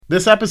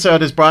This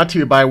episode is brought to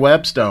you by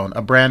Webstone,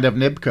 a brand of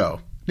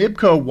Nibco.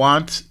 Nibco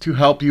wants to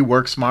help you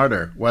work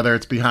smarter. Whether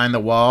it's behind the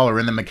wall or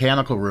in the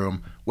mechanical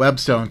room,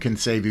 Webstone can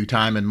save you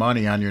time and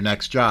money on your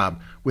next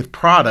job with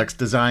products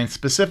designed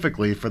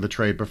specifically for the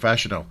trade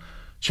professional.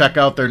 Check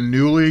out their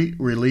newly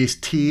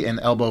released T and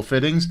elbow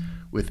fittings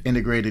with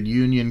integrated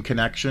union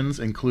connections,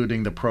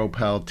 including the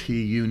Propel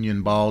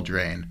T-Union ball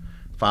drain.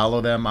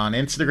 Follow them on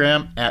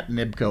Instagram at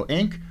Nibco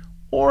Inc.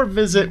 or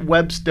visit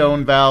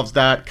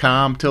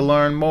webstonevalves.com to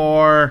learn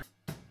more.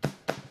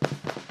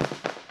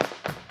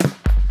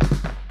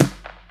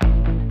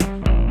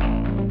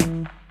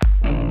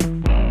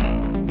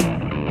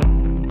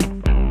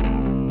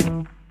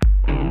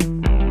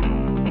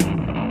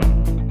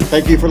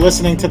 Thank you for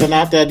listening to the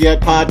Not Dead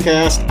Yet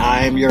podcast.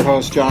 I'm your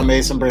host, John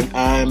Masonbrink.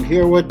 I'm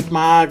here with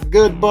my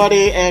good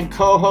buddy and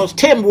co-host,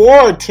 Tim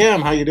Ward.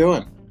 Tim, how you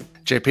doing?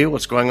 JP,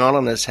 what's going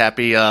on this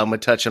happy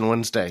Metuchen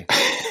Wednesday?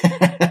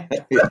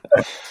 Yeah,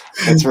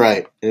 that's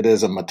right. It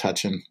is a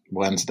Metuchen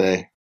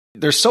Wednesday.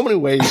 There's so many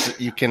ways that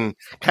you can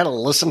kind of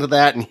listen to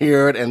that and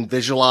hear it and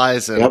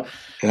visualize, and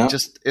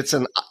just it's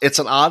an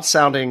odd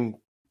sounding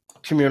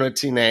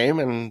community name,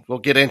 and we'll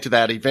get into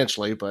that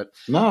eventually. But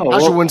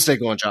how's your Wednesday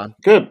going, John?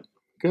 Good.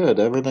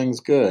 Everything's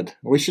good.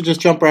 We should just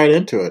jump right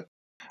into it.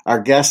 Our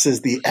guest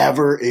is the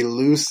ever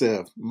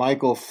elusive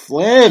Michael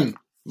Flynn.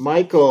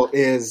 Michael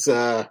is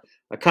a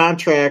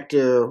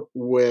contractor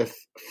with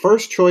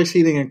First Choice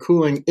Heating and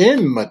Cooling in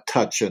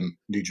Metuchen,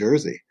 New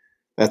Jersey.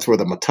 That's where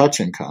the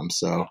Metuchen comes.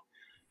 So,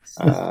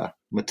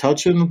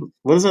 Metuchen,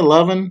 what is it?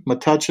 Lovin',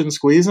 Metuchen,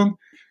 Squeezin'?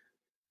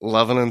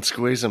 Lovin' and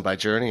Squeezin' by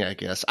Journey, I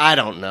guess. I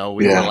don't know.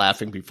 We were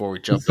laughing before we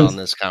jumped on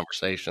this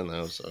conversation,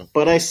 though. So,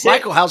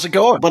 Michael, how's it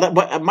going? But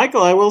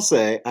Michael, I will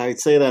say, I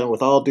say that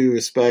with all due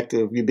respect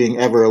of you being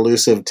ever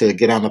elusive to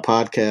get on the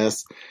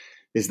podcast,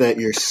 is that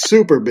you're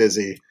super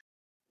busy.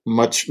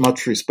 Much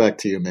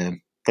respect to you,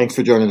 man. Thanks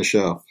for joining the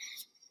show.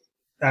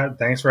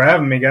 Thanks for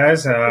having me,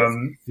 guys.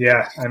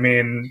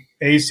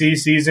 AC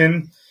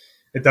season,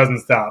 it doesn't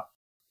stop.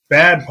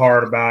 Bad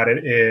part about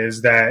it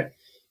is that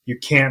you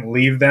can't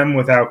leave them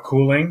without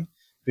cooling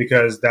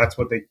because that's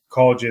what they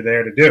called you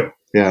there to do.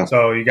 Yeah.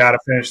 So you got to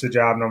finish the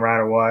job no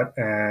matter what.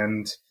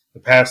 And the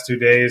past 2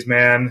 days,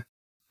 man,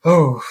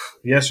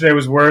 yesterday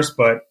was worse,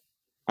 but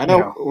I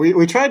know.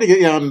 We tried to get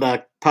you on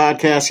the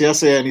podcast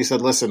yesterday, and you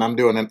said, listen, I'm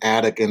doing an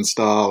attic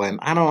install, and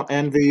I don't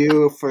envy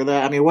you for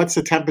that. I mean, what's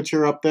the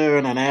temperature up there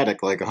in an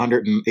attic, like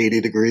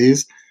 180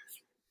 degrees?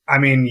 I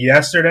mean,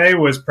 yesterday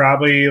was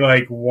probably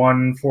like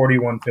 140,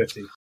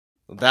 150.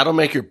 That'll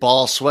make your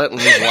balls sweat and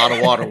lose a lot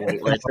of water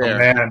weight right there. Oh,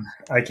 man,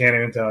 I can't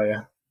even tell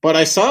you. But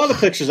I saw the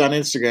pictures on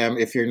Instagram.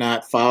 If you're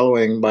not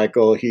following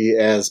Michael, he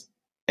is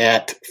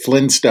at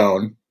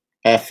Flintstone,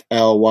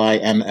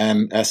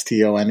 FLYNNSTONE,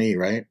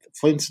 right?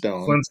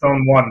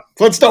 Flintstone 1.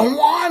 Flintstone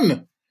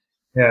 1!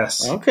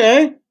 Yes.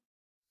 Okay.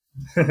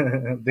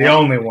 The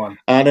only one.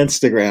 On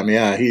Instagram,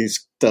 yeah. He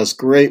does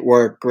great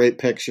work, great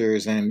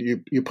pictures, and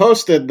you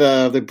posted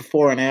the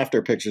before and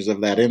after pictures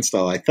of that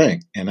install, I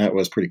think, and that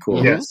was pretty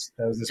cool. Yes,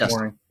 that was this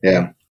morning.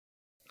 Yeah.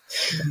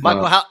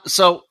 Michael,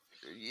 so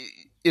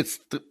it's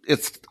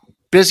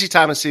busy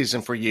time of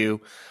season for you,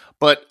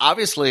 but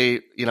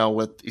obviously,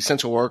 with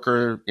essential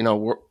worker,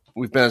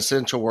 we've been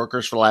essential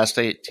workers for the last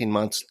 18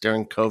 months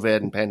during COVID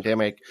and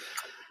pandemic.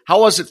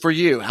 How was it for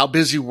you? How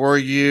busy were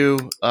you?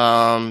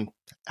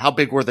 How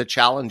big were the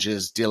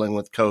challenges dealing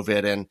with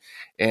COVID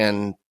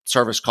and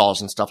service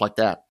calls and stuff like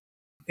that?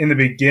 In the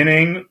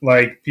beginning,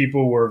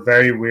 people were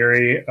very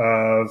weary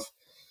of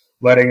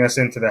letting us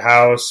into the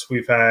house.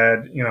 We've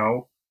had,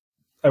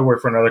 I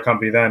worked for another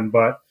company then,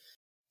 but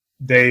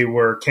they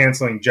were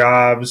canceling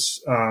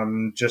jobs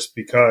just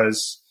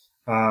because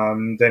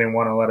they didn't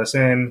want to let us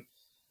in.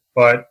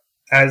 But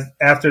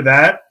after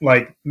that,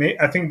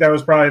 I think that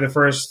was probably the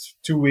first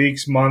 2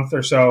 weeks, month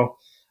or so.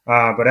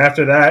 But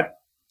after that,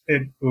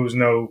 it was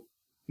no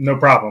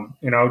problem.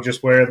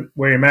 Just wear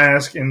your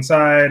mask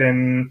inside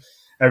and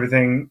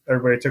everything.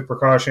 Everybody took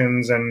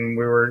precautions, and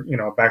we were,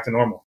 back to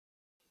normal.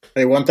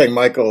 Hey, one thing,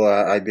 Michael,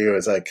 I do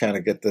is I kind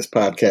of get this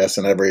podcast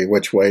in every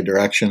which way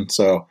direction.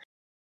 So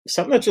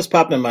something that just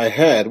popped in my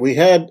head. We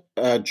had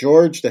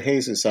George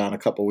DeJesus on a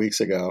couple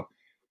weeks ago.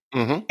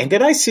 Mm-hmm. And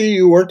did I see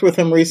you worked with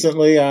him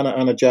recently on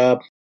a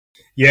job?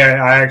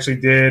 Yeah, I actually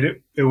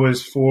did. It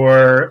was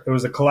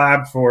a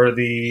collab for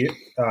the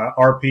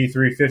RP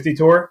 350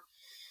 tour.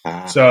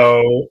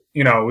 So,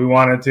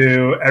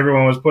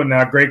 everyone was putting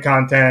out great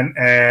content,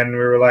 and we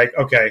were like,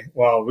 okay,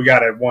 well, we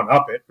got to one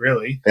up it,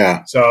 really.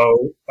 Yeah.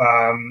 So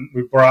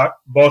we brought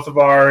both of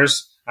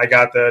ours. I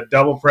got the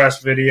double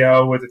press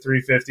video with the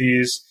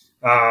 350s.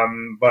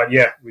 But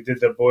yeah, we did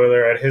the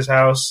boiler at his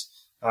house,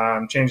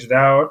 changed it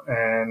out,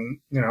 and,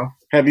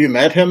 Have you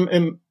met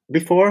him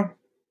before?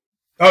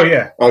 Oh,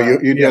 yeah. Oh,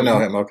 you do know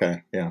him.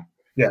 Okay. Yeah.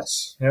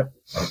 Yes. Yep.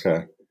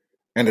 Okay.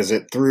 And is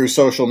it through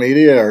social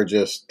media or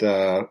just,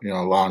 a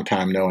long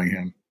time knowing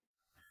him?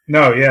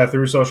 No, yeah,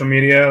 through social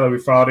media. We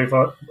followed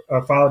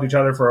each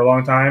other for a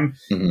long time.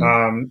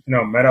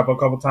 Mm-hmm. Met up a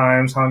couple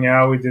times, hung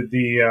out. We did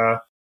the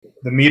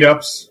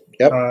meetups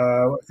Yep.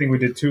 I think we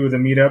did 2 of the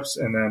meetups,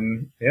 and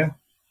then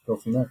go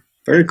from there.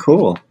 Very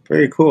cool.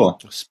 Very cool.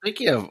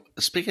 Speaking of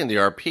the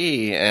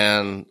RP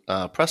and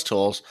press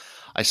tools,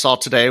 I saw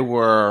today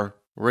where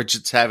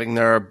Rigid's having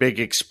their big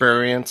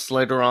experience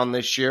later on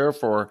this year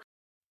for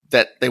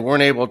that they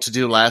weren't able to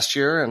do last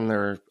year, and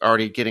they're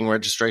already getting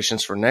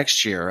registrations for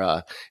next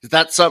year. Is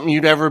that something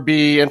you'd ever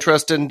be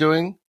interested in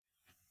doing?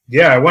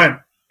 Yeah, I went.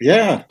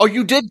 Yeah. Oh,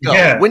 you did go.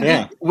 Yeah,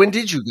 when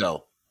did you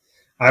go?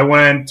 I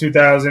went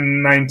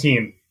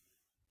 2019.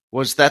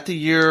 Was that the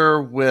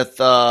year with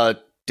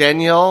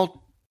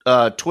Danielle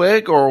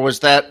Twig, or was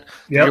that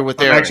the year with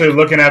Eric? I'm actually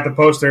looking at the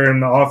poster in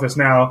the office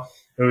now.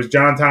 It was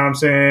John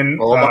Thompson.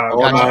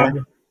 Omar.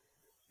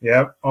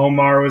 Yep.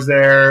 Omar was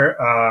there.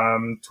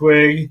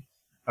 Twig,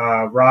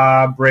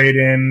 Rob,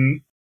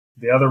 Braden,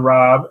 the other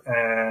Rob,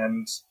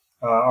 and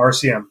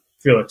RCM,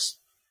 Felix.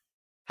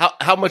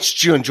 How much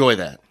did you enjoy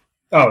that?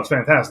 Oh, it's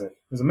fantastic.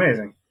 It was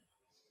amazing.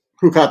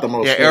 Who caught the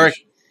most fish? Eric.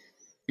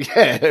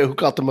 Yeah, who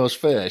caught the most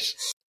fish?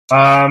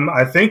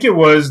 I think it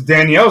was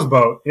Danielle's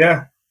boat.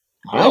 Yeah.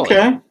 Really?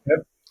 Okay. Yep.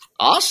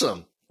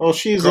 Awesome. Well,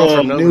 she's Girl a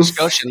from Nova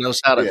Scotia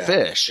knows how to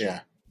fish.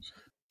 Yeah.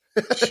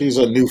 She's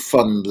a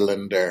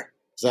Newfoundlander.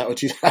 Is that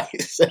what you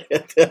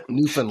said?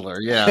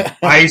 Newfoundlander, yeah.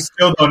 I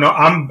still don't know.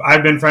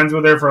 I've been friends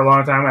with her for a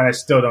long time, and I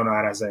still don't know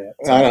how to say it.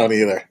 I don't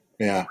either.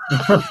 Yeah.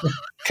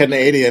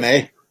 Canadian,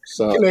 eh?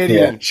 So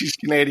Canadian. Yeah. She's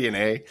Canadian,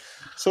 eh?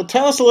 So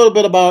tell us a little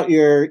bit about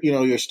your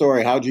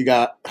story. How you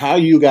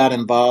got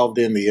involved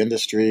in the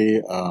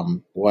industry?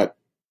 What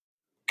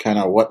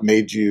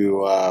made you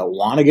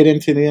want to get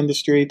into the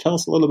industry? Tell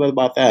us a little bit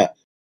about that.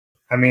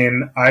 I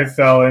mean, I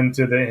fell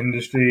into the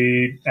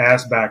industry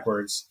ass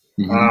backwards.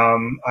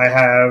 Mm-hmm. I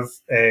have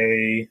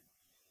a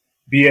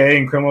BA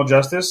in criminal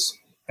justice,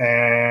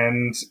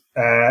 and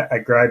I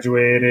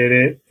graduated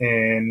it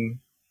in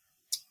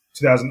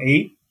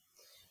 2008.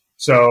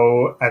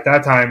 So at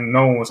that time,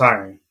 no one was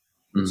hiring.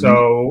 Mm-hmm.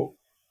 So,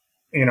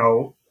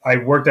 I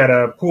worked at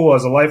a pool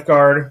as a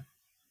lifeguard,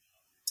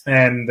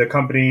 and the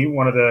company,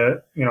 one of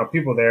the,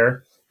 people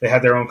there, they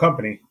had their own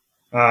company.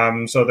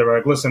 So they were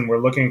like, listen,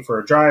 we're looking for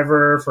a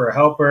driver, for a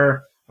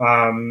helper.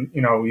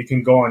 You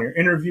can go on your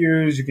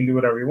interviews, you can do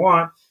whatever you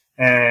want.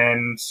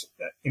 And,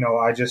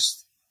 I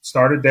just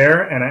started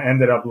there, and I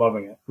ended up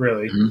loving it,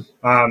 really.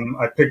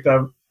 Mm-hmm. I picked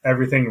up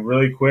everything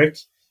really quick.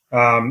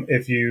 I'm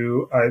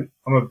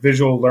a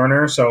visual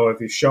learner. So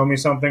if you show me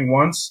something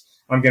once,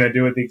 I'm going to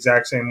do it the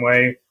exact same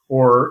way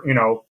or,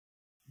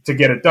 to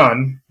get it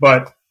done.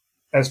 But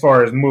as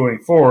far as moving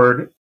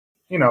forward,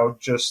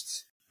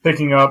 just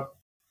picking up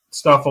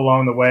stuff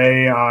along the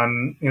way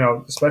on,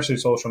 especially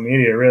social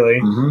media, really,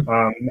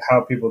 mm-hmm.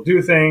 How people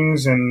do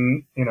things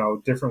and,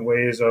 different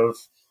ways of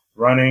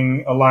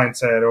running a line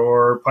set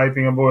or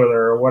piping a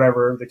boiler or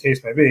whatever the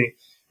case may be.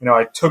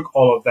 I took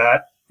all of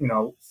that,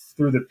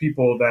 through the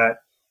people that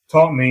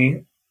taught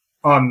me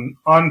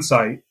on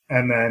site,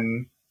 and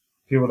then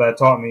people that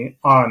taught me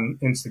on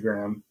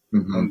Instagram,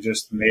 mm-hmm. and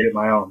just made it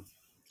my own.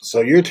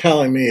 So you're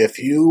telling me if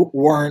you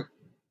weren't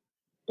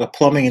a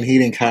plumbing and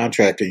heating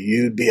contractor,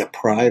 you'd be a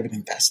private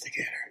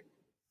investigator?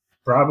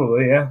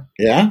 Probably, yeah.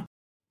 Yeah?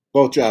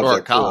 Both jobs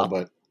are cool,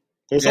 but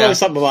there's always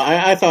something about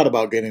I thought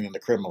about getting into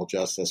criminal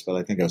justice, but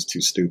I think I was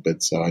too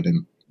stupid, so I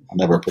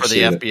never pursued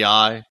it. For the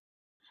FBI?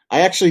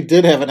 I actually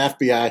did have an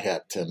FBI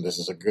hat, Tim. This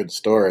is a good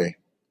story.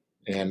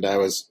 And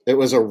it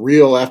was a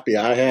real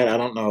FBI hat. I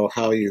don't know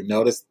how you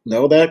know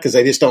that, because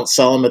they just don't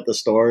sell them at the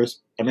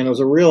stores. I mean, it was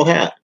a real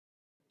hat.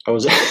 I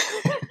was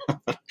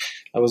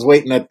I was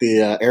waiting at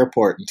the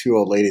airport, and 2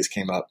 old ladies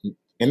came up,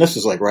 and this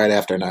was like right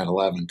after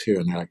 9/11 too.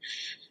 And they're like,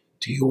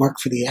 "Do you work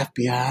for the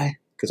FBI?"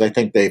 Because I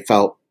think they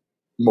felt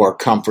more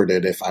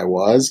comforted if I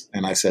was.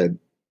 And I said,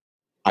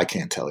 "I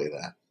can't tell you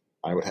that.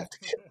 I would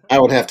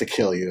have to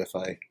kill you if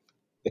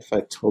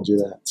I told you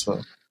that."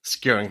 So.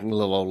 Scaring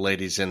little old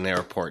ladies in the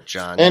airport,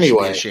 John.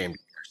 Anyway. You should be ashamed of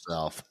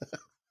yourself.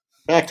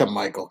 Back to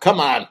Michael. Come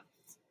on.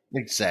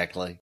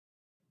 Exactly.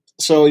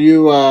 So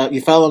you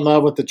fell in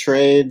love with the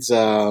trades.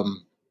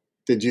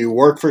 Did you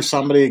work for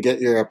somebody to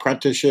get your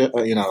apprenticeship?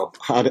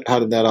 How did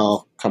that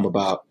all come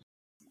about?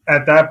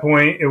 At that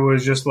point, it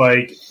was just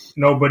like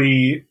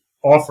nobody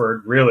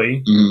offered,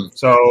 really. Mm-hmm.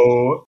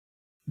 So,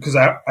 because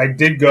I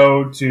did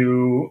go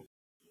to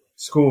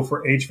school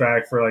for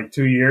HVAC for like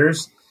 2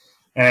 years,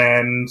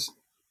 and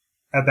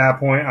at that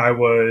point, I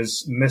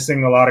was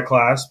missing a lot of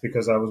class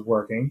because I was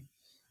working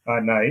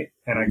at night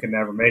and I could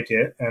never make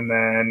it. And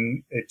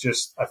then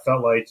I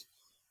felt like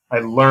I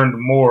learned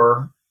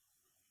more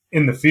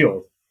in the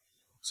field.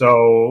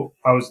 So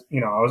I was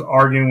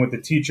arguing with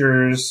the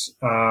teachers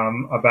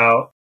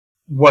about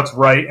what's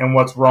right and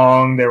what's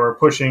wrong. They were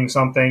pushing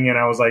something, and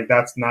I was like,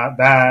 that's not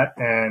that.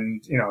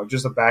 And,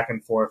 just a back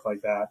and forth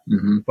like that.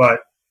 Mm-hmm. But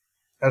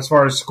as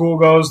far as school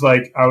goes,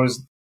 the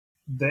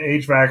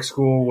HVAC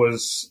school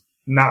was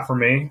not for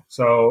me.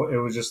 So it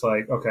was just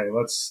like, okay,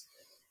 let's,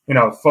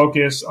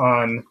 focus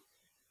on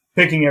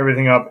picking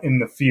everything up in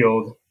the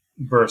field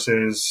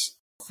versus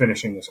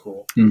finishing the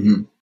school.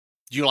 Mm-hmm.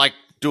 Do you like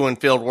doing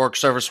field work,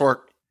 service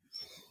work?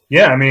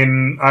 Yeah, I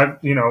mean,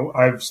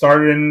 I've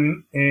started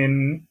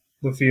in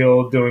the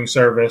field doing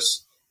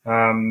service.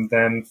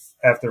 Then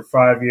after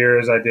 5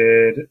 years, I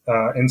did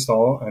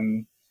install,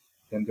 and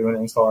been doing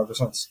install ever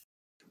since.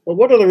 Well,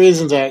 what are the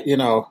reasons that,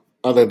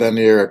 other than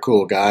you're a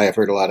cool guy, I've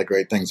heard a lot of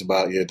great things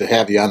about you, to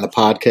have you on the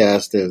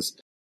podcast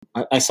is,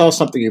 I saw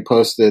something you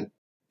posted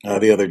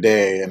the other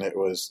day, and it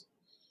was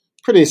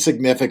pretty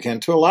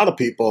significant to a lot of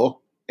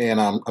people, and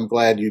I'm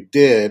glad you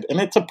did. And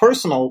it's a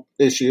personal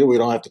issue. We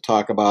don't have to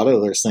talk about it.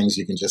 There's things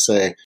you can just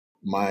say,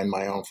 mind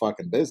my own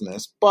fucking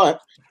business. But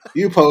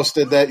you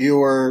posted that you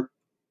were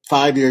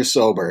 5 years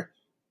sober,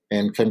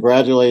 and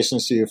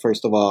congratulations to you,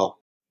 first of all.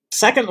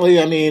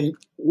 Secondly, I mean,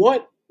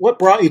 what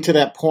brought you to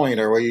that point,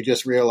 or where you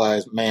just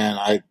realized, man,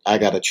 I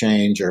got to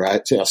change, or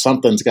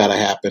something's got to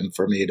happen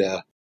for me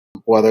to,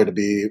 whether to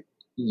be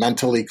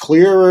mentally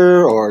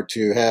clearer or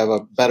to have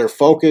a better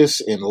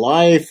focus in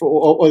life?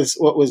 What was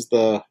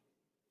the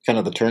kind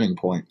of the turning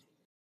point?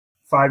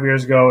 5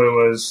 years ago, it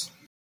was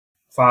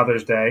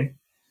Father's Day,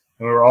 and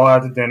we were all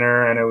out to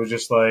dinner, and it was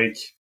just like,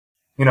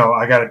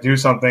 I got to do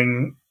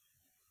something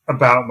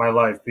about my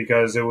life,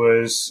 because it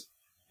was,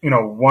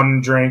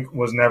 one drink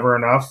was never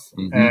enough,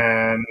 mm-hmm.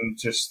 and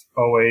just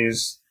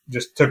always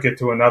just took it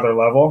to another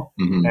level.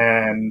 Mm-hmm.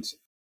 And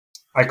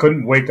I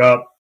couldn't wake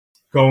up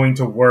going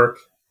to work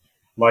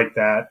like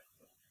that,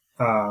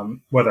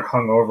 whether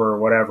hungover or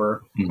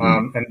whatever,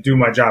 mm-hmm. And do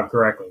my job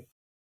correctly.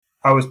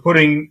 I was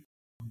putting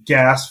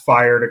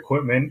gas-fired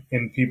equipment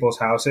in people's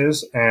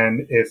houses,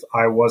 and if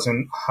I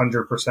wasn't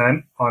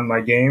 100% on my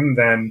game,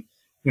 then,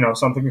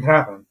 something could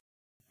happen.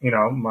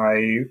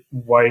 My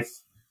wife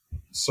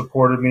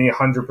supported me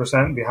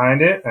 100%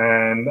 behind it,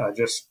 and I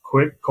just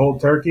quit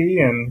cold turkey,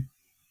 and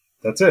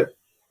that's it.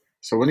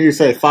 So when you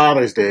say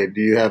Father's Day,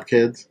 do you have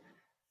kids?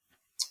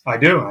 I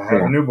do. I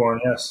have a newborn,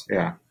 yes.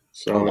 Yeah.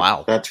 So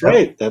wow. That's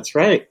right. That's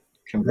right.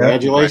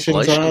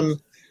 Congratulations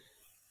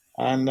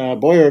on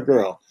boy or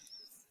girl?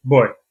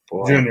 Boy.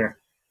 Junior.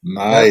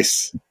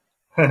 Nice.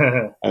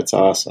 That's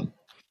awesome.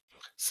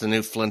 It's the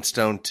new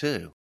Flintstone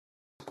too.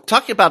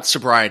 Talking about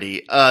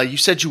sobriety, you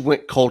said you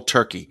went cold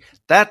turkey.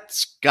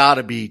 That's got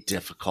to be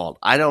difficult.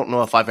 I don't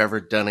know if I've ever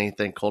done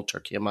anything cold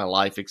turkey in my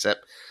life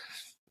except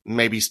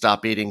maybe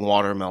stop eating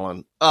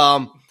watermelon.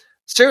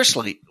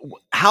 Seriously,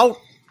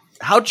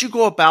 how'd you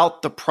go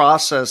about the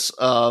process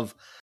of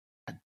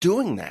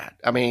doing that?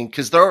 I mean,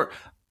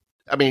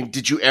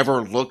 did you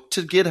ever look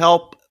to get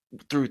help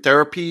through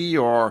therapy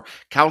or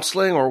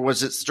counseling, or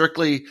was it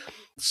strictly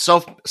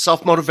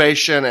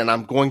self-motivation and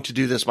I'm going to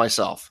do this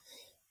myself?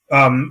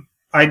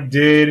 I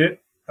did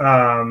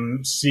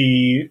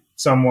see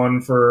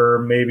someone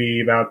for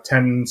maybe about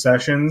 10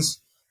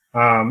 sessions,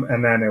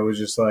 and then it was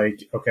just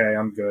like, okay,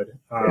 I'm good.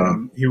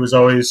 He was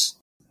always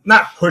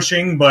not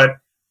pushing, but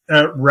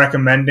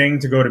recommending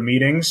to go to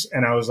meetings,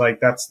 and I was like,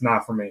 that's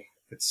not for me.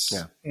 It's,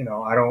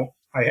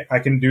 I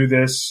can do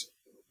this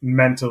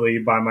mentally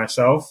by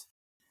myself.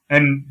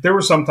 And there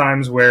were some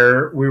times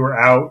where we were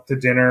out to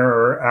dinner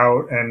or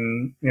out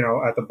and,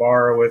 at the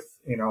bar with,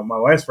 my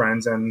wife's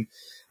friends, and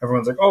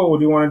everyone's like, oh,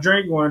 do you want a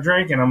drink? You want a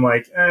drink? And I'm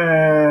like,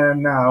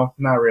 no,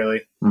 not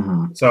really.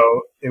 Mm-hmm.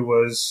 So it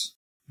was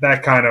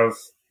that kind of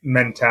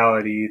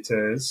mentality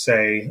to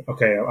say,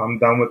 okay, I'm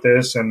done with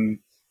this, and,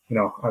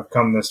 I've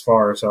come this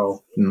far,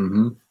 so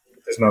mm-hmm.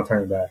 There's no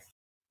turning back.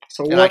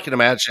 So I can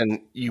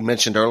imagine, you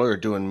mentioned earlier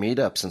doing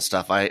meetups and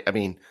stuff. I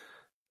mean,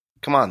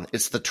 come on,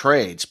 it's the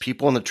trades.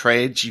 People in the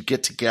trades, you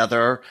get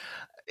together.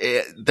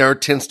 There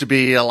tends to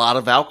be a lot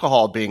of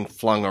alcohol being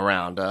flung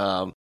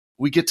around.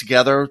 We get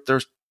together.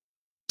 There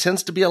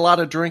tends to be a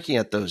lot of drinking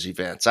at those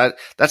events.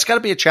 That's got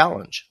to be a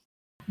challenge.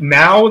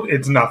 Now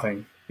it's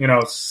nothing.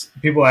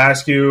 People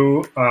ask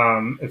you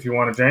if you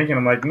want to drink, and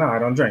I'm like, no, I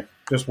don't drink.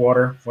 Just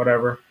water,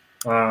 whatever.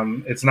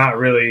 It's not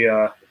really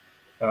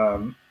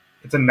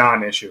it's a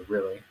non-issue,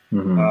 really,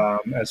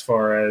 mm-hmm. As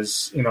far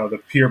as,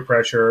 the peer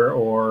pressure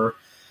or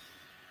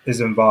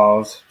is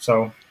involved.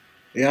 So,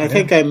 yeah, I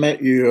think I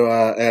met you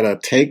at a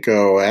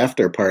Takeo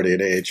after party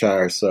at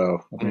AHR.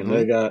 So, I mean, mm-hmm.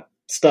 They got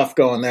stuff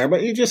going there,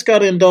 but you just got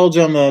to indulge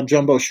on the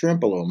jumbo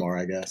shrimp a little more,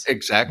 I guess.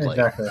 Exactly.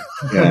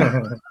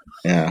 Yeah.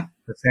 Yeah.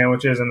 The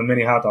sandwiches and the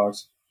mini hot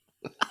dogs.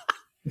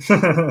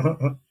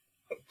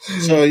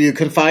 So you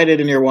confided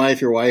in your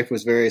wife. Your wife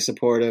was very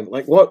supportive.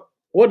 Like,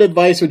 what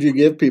advice would you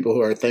give people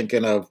who are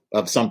thinking of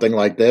something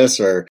like this,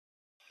 or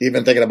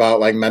even thinking about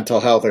like mental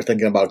health, or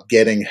thinking about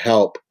getting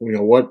help?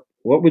 What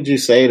would you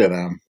say to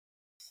them?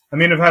 I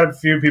mean, I've had a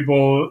few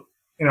people,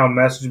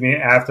 message me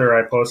after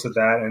I posted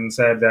that and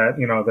said that,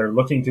 they're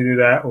looking to do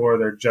that, or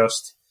they're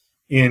just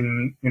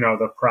in,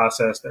 the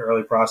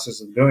early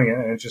process of doing it.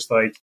 And it's just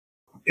like,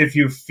 if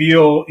you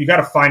feel, you got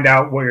to find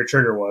out what your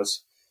trigger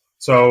was.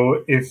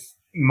 So if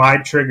my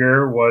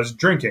trigger was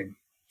drinking,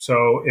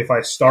 so if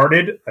I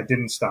started, I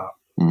didn't stop.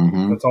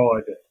 Mm-hmm. That's all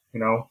I did,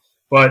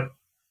 But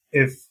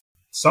if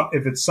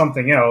it's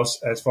something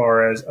else, as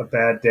far as a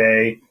bad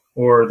day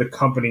or the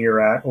company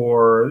you're at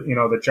or,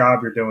 the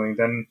job you're doing,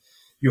 then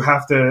you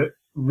have to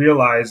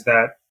realize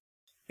that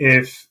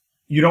if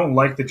you don't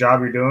like the job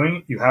you're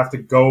doing, you have to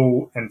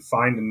go and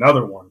find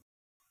another one.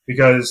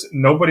 because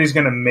nobody's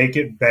going to make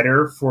it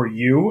better for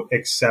you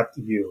except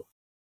you.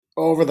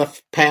 Over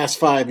the past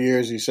 5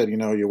 years, you said,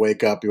 you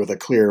wake up with a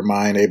clear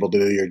mind, able to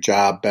do your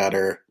job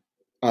better.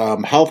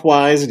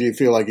 Health-wise, do you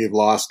feel like you've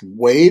lost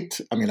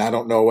weight? I mean, I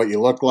don't know what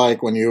you looked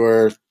like when you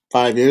were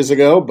 5 years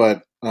ago,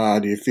 but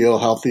do you feel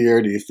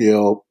healthier? Do you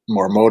feel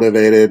more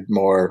motivated,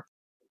 more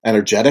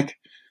energetic?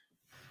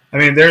 I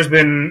mean, there's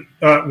been,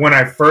 when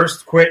I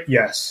first quit,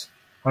 yes,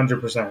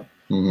 100%.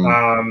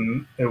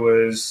 Mm-hmm. It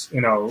was,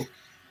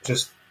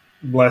 just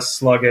less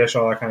sluggish,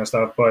 all that kind of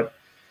stuff. But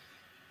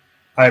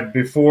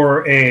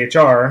before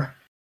AHR,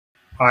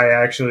 I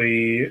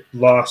actually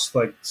lost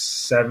like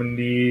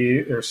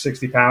 70 or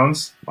 60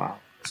 pounds. Wow.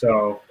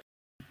 So,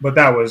 but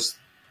that was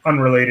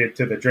unrelated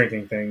to the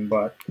drinking thing.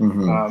 But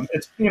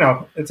it's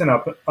an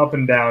up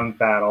and down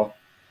battle.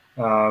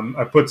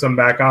 I put some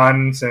back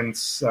on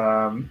since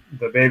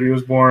the baby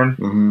was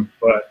born,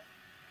 but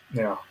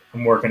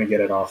I'm working to get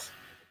it off.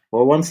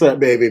 Well, once that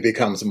baby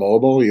becomes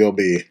mobile, you'll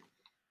be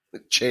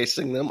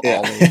chasing them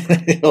all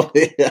over.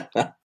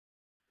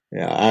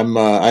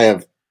 I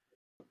have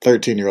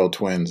 13-year-old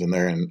twins, and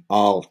they're in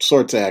all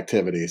sorts of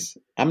activities.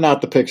 I'm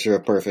not the picture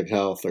of perfect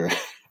health or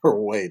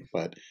weight,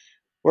 but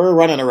we're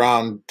running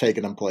around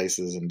taking them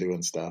places and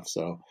doing stuff.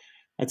 So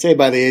I'd say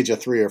by the age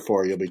of 3 or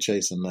 4, you'll be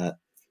chasing that.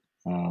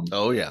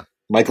 Oh, yeah.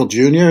 Michael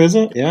Jr., is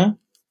it? Yeah?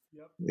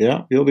 Yep.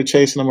 Yeah, you'll be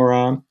chasing them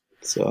around.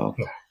 So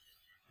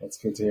that's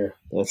good to hear.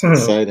 That's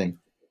exciting.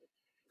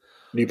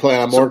 Do you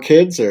plan on more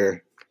kids,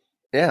 or?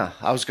 Yeah,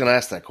 I was going to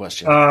ask that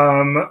question.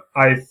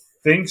 I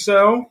think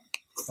so,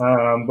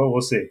 but we'll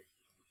see.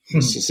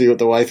 Just to see what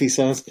the wifey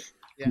says?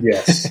 Yeah.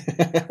 Yes,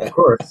 of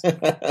course.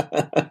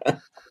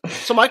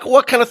 So, Michael,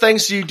 what kind of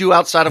things do you do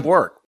outside of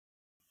work?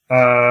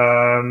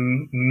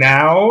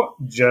 Now,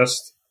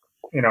 just,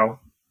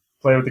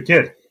 play with the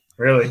kid,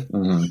 really.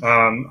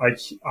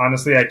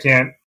 Mm-hmm. I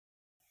can't.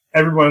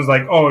 Everyone's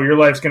like, oh, your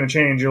life's going to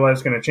change. Your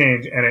life's going to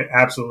change. And it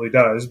absolutely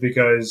does,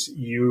 because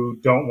you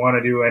don't want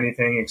to do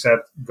anything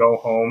except go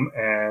home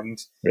and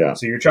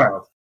see your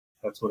child.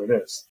 That's what it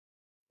is.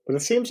 But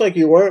it seems like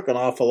you work an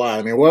awful lot.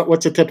 I mean,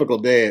 what's a typical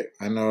day?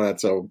 I know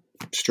that's a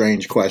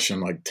strange question,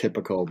 like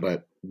typical,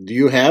 but do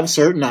you have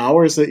certain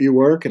hours that you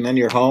work and then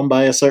you're home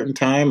by a certain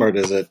time, or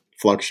does it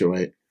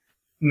fluctuate?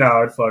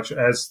 No, it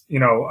fluctuates.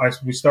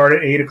 As we start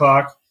at 8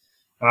 o'clock,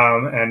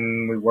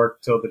 and we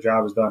work till the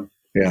job is done.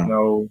 Yeah.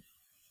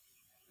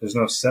 There's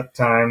no set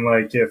time.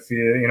 Like if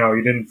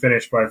you didn't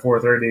finish by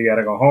 4:30, you got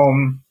to go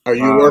home. Are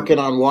you working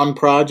on one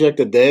project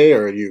a day,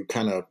 or are you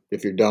kind of,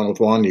 if you're done with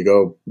one, you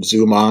go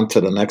zoom on to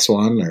the next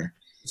one? Or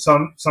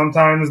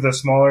sometimes the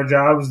smaller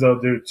jobs they'll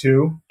do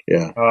 2.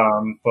 Yeah.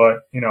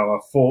 But a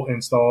full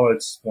install,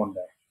 it's one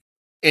day.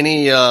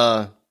 Any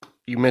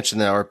you mentioned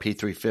the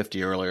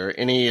RP350 earlier.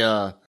 Any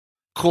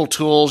cool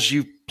tools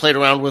you've played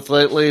around with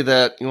lately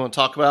that you want to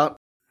talk about?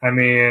 I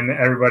mean,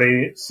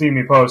 everybody see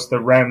me post the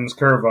REMS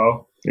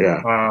Curvo.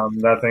 Yeah.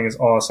 That thing is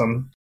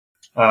awesome.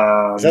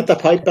 Is that the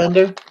pipe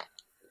bender?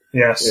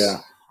 Yes.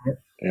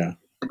 Yeah.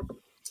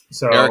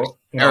 So, I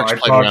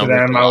talked to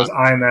them. I was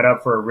eyeing that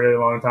up for a really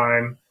long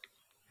time,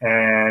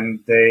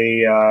 and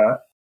they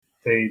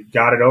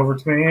got it over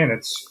to me, and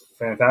it's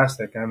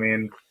fantastic. I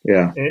mean,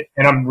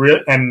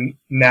 and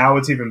now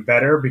it's even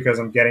better because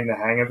I'm getting the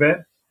hang of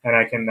it, and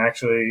I can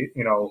actually,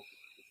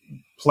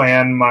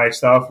 plan my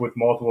stuff with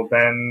multiple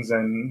bends,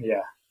 and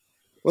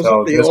Was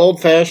it the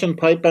old-fashioned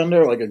pipe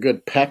bender, like a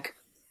good pec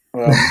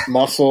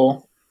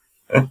muscle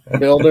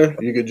builder?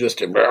 You could just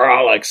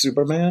like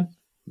Superman?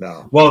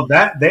 No. Well,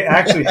 they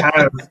actually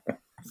have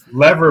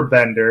lever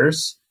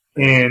benders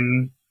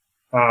in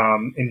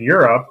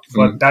Europe,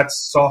 but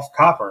that's soft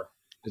copper.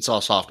 It's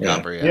all soft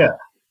copper, yeah.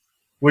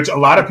 Which a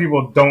lot of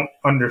people don't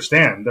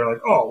understand. They're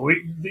like, "Oh,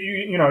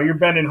 you're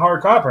bending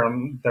hard copper,"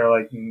 and they're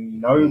like,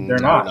 "No, they're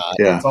not.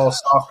 Yeah. It's all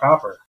soft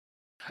copper."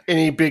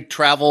 Any big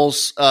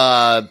travels?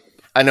 I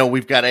know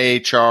we've got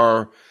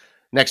AHR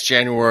next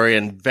January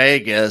in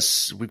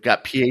Vegas. We've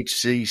got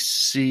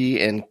PHCC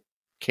in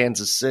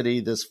Kansas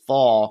City this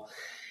fall.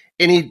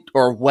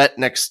 Or WET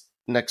next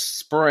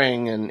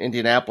spring in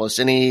Indianapolis.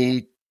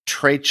 Any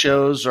trade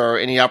shows or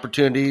any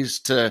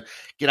opportunities to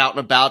get out and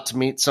about to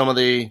meet some of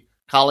the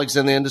colleagues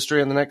in the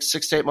industry in the next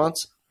 6 to 8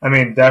 months? I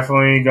mean,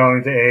 definitely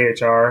going to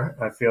AHR.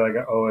 I feel like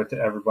I owe it to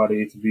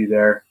everybody to be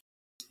there,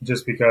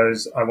 just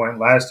because I went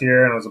last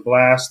year and it was a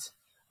blast.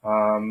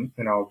 A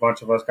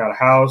bunch of us got a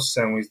house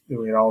and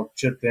we all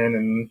chipped in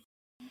and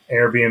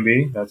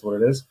Airbnb. That's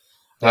what it is.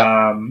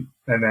 And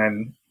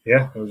then,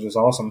 it was just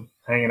awesome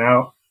hanging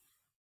out.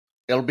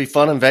 It'll be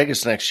fun in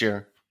Vegas next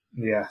year.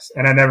 Yes.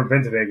 And I've never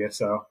been to Vegas,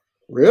 so.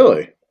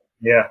 Really?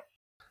 Yeah.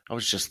 I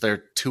was just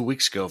there 2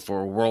 weeks ago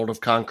for a World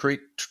of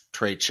Concrete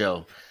trade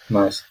show.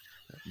 Nice.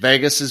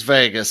 Vegas is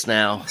Vegas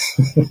now.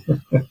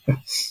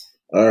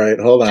 All right,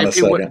 hold on a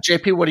second.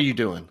 JP, what are you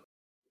doing?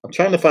 I'm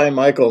trying to find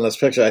Michael in this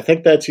picture. I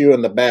think that's you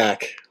in the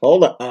back.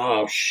 Hold on.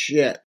 Oh,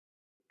 shit.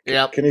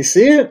 Yep. Can you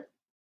see it?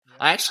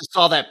 I actually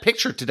saw that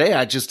picture today.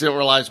 I just didn't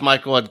realize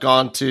Michael had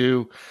gone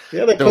to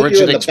the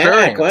Origin Experience.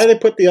 Back. Why do they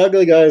put the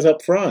ugly guys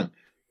up front?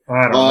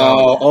 I don't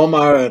know.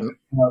 Omar and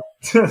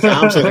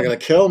Thompson are going to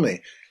kill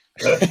me.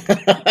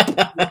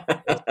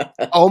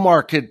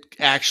 Omar could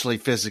actually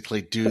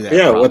physically do that.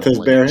 Yeah, probably. With his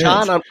bare hands.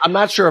 John, I'm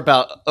not sure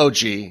about OG.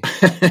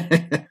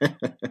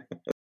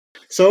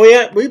 So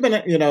yeah, we've been,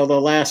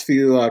 the last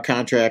few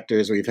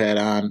contractors we've had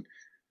on,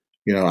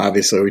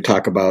 obviously we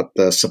talk about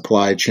the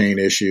supply chain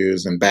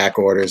issues and back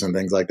orders and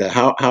things like that.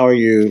 How are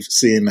you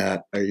seeing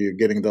that? Are you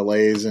getting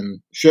delays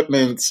in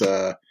shipments?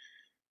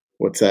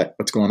 What's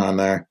going on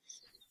there?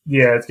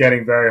 Yeah, it's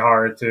getting very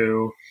hard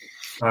to,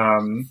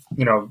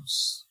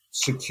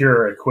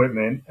 secure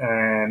equipment,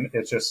 and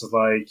it's just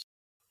like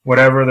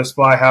whatever the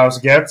supply house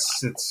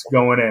gets, it's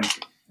going in.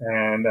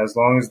 And as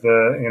long as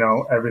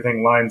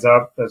everything lines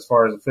up as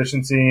far as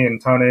efficiency and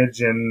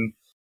tonnage and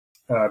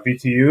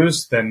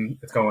BTUs, then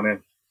it's going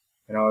in.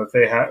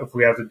 If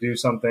we have to do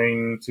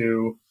something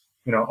to,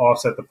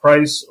 offset the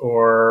price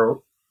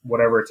or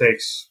whatever it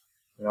takes,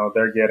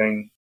 they're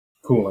getting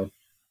cooling.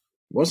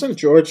 Wasn't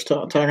George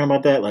talking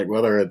about that? Like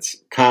whether it's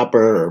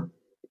copper or,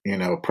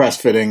 press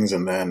fittings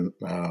and then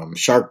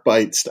shark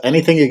bites,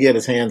 anything you get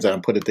his hands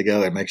on, put it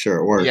together, make sure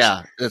it works.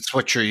 Yeah, that's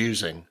what you're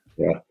using.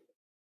 Yeah.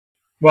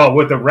 Well,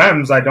 with the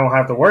REMs, I don't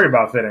have to worry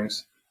about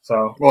fittings.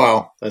 So,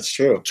 well, that's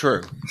true.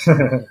 True.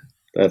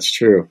 That's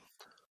true.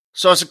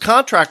 So as a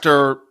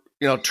contractor,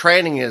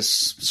 training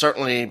is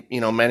certainly,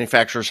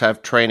 manufacturers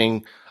have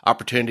training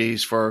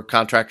opportunities for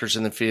contractors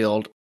in the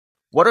field.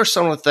 What are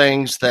some of the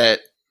things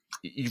that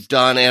you've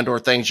done and or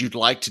things you'd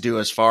like to do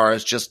as far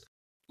as just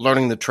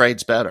learning the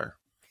trades better?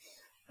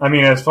 I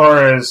mean, as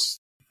far as,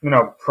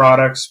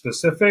 product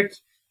specific,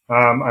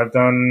 I've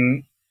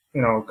done,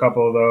 a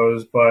couple of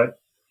those, but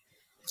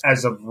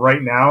as of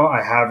right now,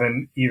 I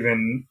haven't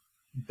even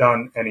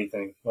done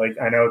anything. Like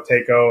I know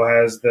Takeo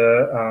has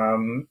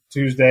the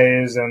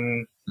Tuesdays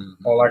and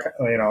all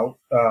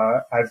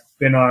that. I've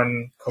been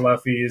on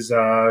Kalefi's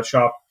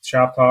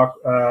shop talk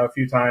a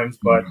few times,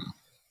 but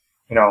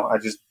I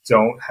just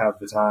don't have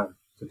the time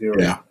to do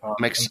it.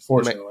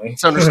 Unfortunately,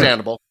 it's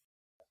understandable.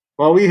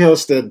 Well, we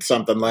hosted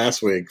something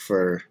last week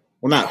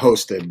not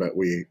hosted, but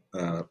we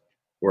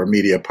were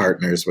media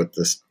partners with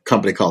this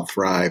company called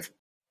Thrive.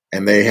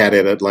 And they had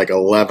it at like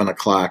 11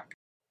 o'clock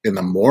in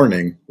the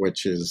morning,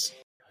 which is,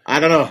 I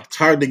don't know. It's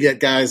hard to get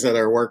guys that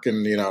are working,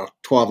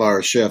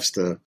 12-hour shifts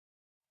to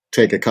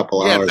take a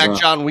couple hours. Yeah, in fact, off.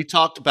 John, we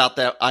talked about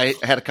that. I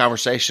had a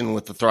conversation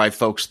with the Thrive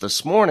folks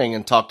this morning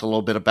and talked a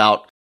little bit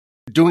about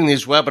doing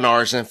these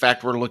webinars. And in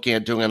fact, we're looking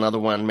at doing another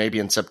one maybe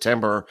in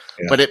September,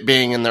 but it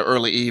being in the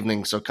early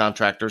evening so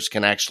contractors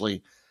can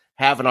actually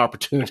have an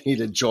opportunity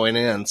to join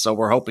in. So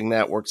we're hoping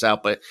that works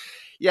out. But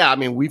yeah, I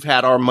mean, we've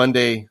had our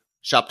Monday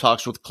shop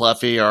talks with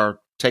Cleffy, our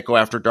Takeo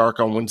After Dark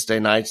on Wednesday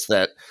nights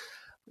that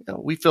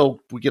we feel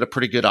we get a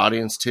pretty good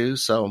audience too.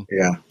 So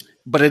yeah,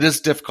 but it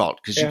is difficult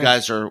because you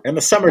guys are in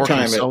the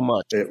summertime. So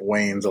much it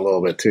wanes a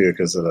little bit too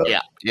because of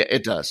the yeah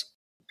it does.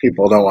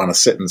 People don't want to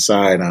sit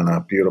inside on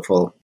a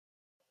beautiful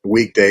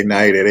weekday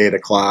night at 8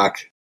 o'clock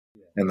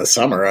in the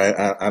summer.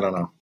 I don't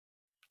know.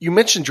 You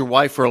mentioned your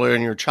wife earlier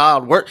and your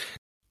child.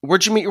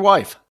 Where'd you meet your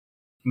wife?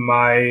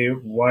 My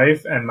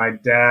wife and my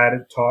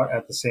dad taught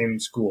at the same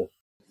school.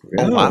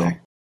 Really? Oh, wow.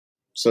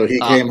 So he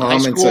came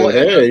home and said,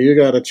 hey, you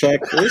got to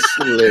check this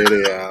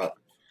lady out.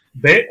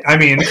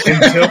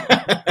 Until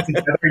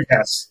together,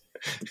 yes.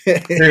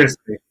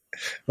 Seriously.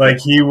 Like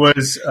he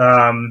was,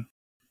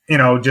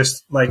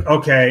 just like,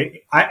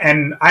 okay.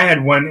 I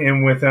had went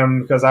in with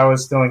him because I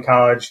was still in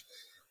college.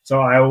 So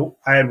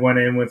I had went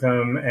in with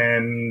him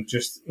and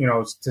just,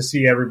 to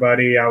see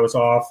everybody. I was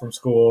off from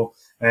school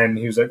and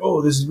he was like,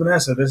 oh, this is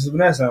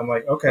Vanessa. I'm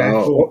like, okay,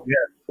 cool.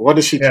 Yeah. What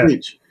does she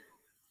teach?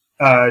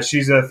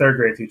 She's a third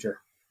grade teacher.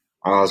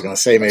 I was going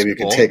to say maybe you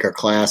could take her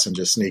class and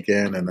just sneak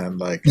in and then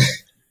like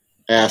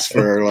ask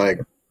for like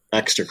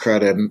extra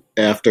credit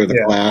after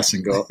the class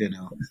and go,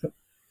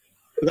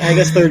 I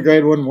guess third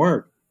grade wouldn't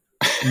work.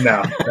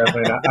 No,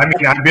 definitely not. I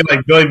mean, I'd be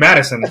like Billy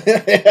Madison.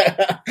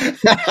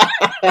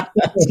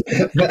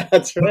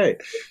 That's right.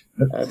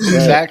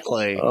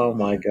 Exactly. Right. Oh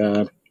my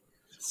God.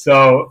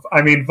 So,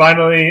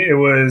 finally it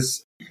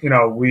was,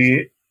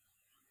 we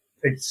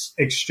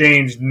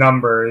exchanged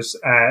numbers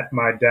at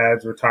my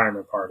dad's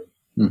retirement party.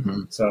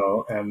 Mm-hmm.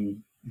 So,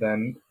 and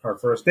then our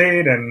first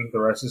date and the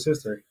rest is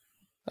history.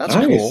 That's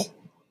nice. Cool.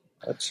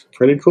 That's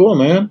pretty cool,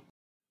 man.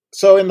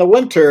 So in the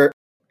winter,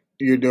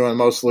 you're doing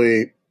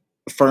mostly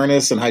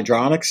furnace and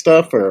hydronic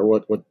stuff, or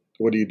what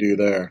do you do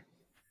there?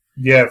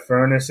 Yeah,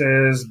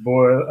 furnaces,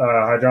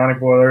 hydronic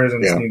boilers,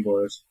 and steam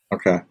boilers.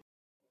 Okay.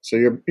 So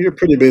you're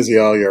pretty busy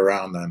all year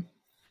round then.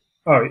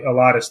 Oh, a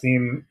lot of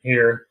steam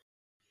here.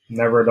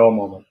 Never a dull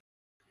moment.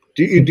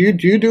 Do you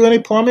do any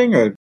plumbing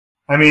or?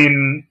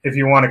 If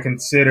you want to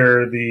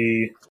consider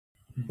the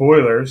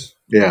boilers,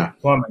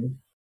 plumbing.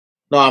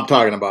 No, I'm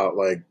talking about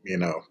like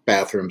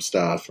bathroom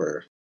stuff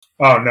or.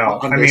 Oh no!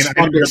 I did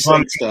the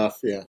plumbing stuff.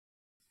 Yeah.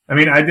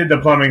 I did the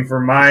plumbing for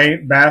my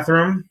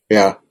bathroom.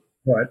 Yeah.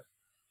 But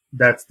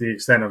that's the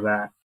extent of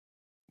that.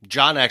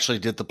 John actually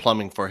did the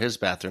plumbing for his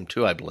bathroom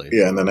too, I believe.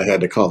 Yeah, and then I had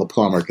to call the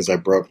plumber because I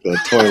broke the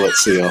toilet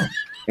seal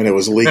and it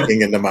was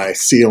leaking into my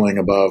ceiling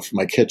above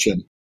my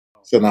kitchen.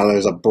 So now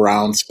there's a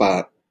brown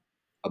spot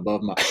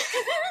above my.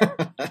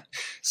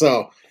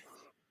 So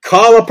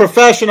call a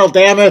professional,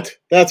 damn it.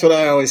 That's what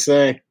I always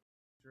say.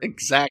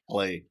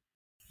 Exactly.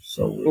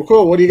 So well,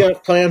 cool. What do you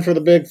got planned for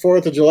the big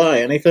 4th of July?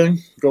 Anything?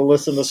 Go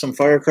listen to some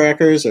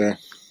firecrackers or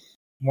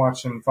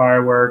watching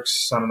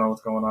fireworks? I don't know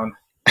what's going on.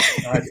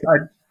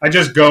 I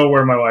just go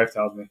where my wife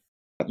tells me.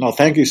 No,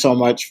 thank you so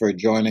much for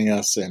joining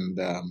us, and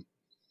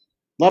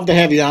love to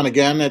have you on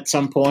again at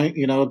some point,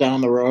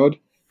 down the road.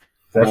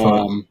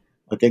 Definitely.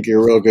 I think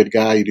you're a real good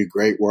guy. You do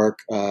great work.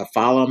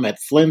 Follow him at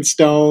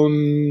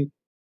Flintstone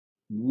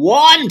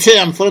 1,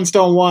 Tim.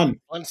 Flintstone 1.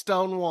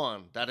 Flintstone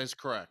 1. That is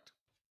correct.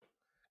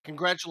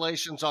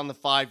 Congratulations on the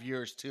 5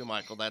 years, too,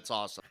 Michael. That's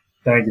awesome.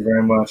 Thank you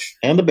very much.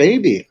 And the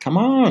baby. Come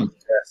on.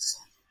 Yes.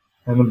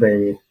 And the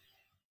baby.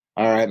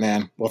 All right,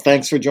 man. Well,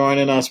 thanks for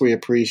joining us. We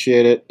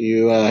appreciate it.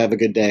 You have a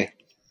good day.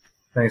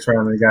 Thanks for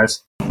having me,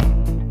 guys.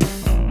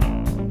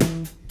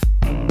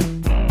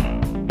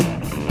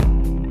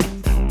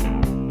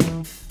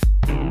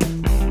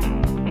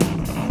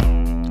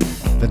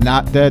 The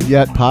Not Dead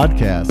Yet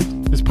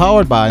podcast is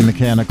powered by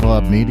Mechanical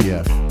Hub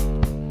Media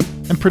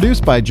and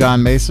produced by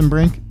John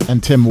Masonbrink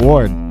and Tim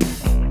Ward.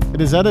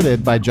 It is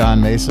edited by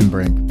John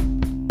Masonbrink.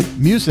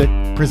 Music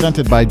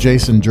presented by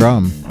Jason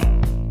Drum.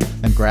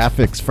 And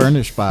graphics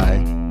furnished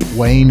by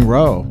Wayne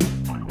Rowe.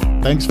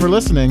 Thanks for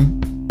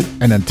listening,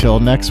 and until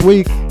next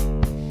week.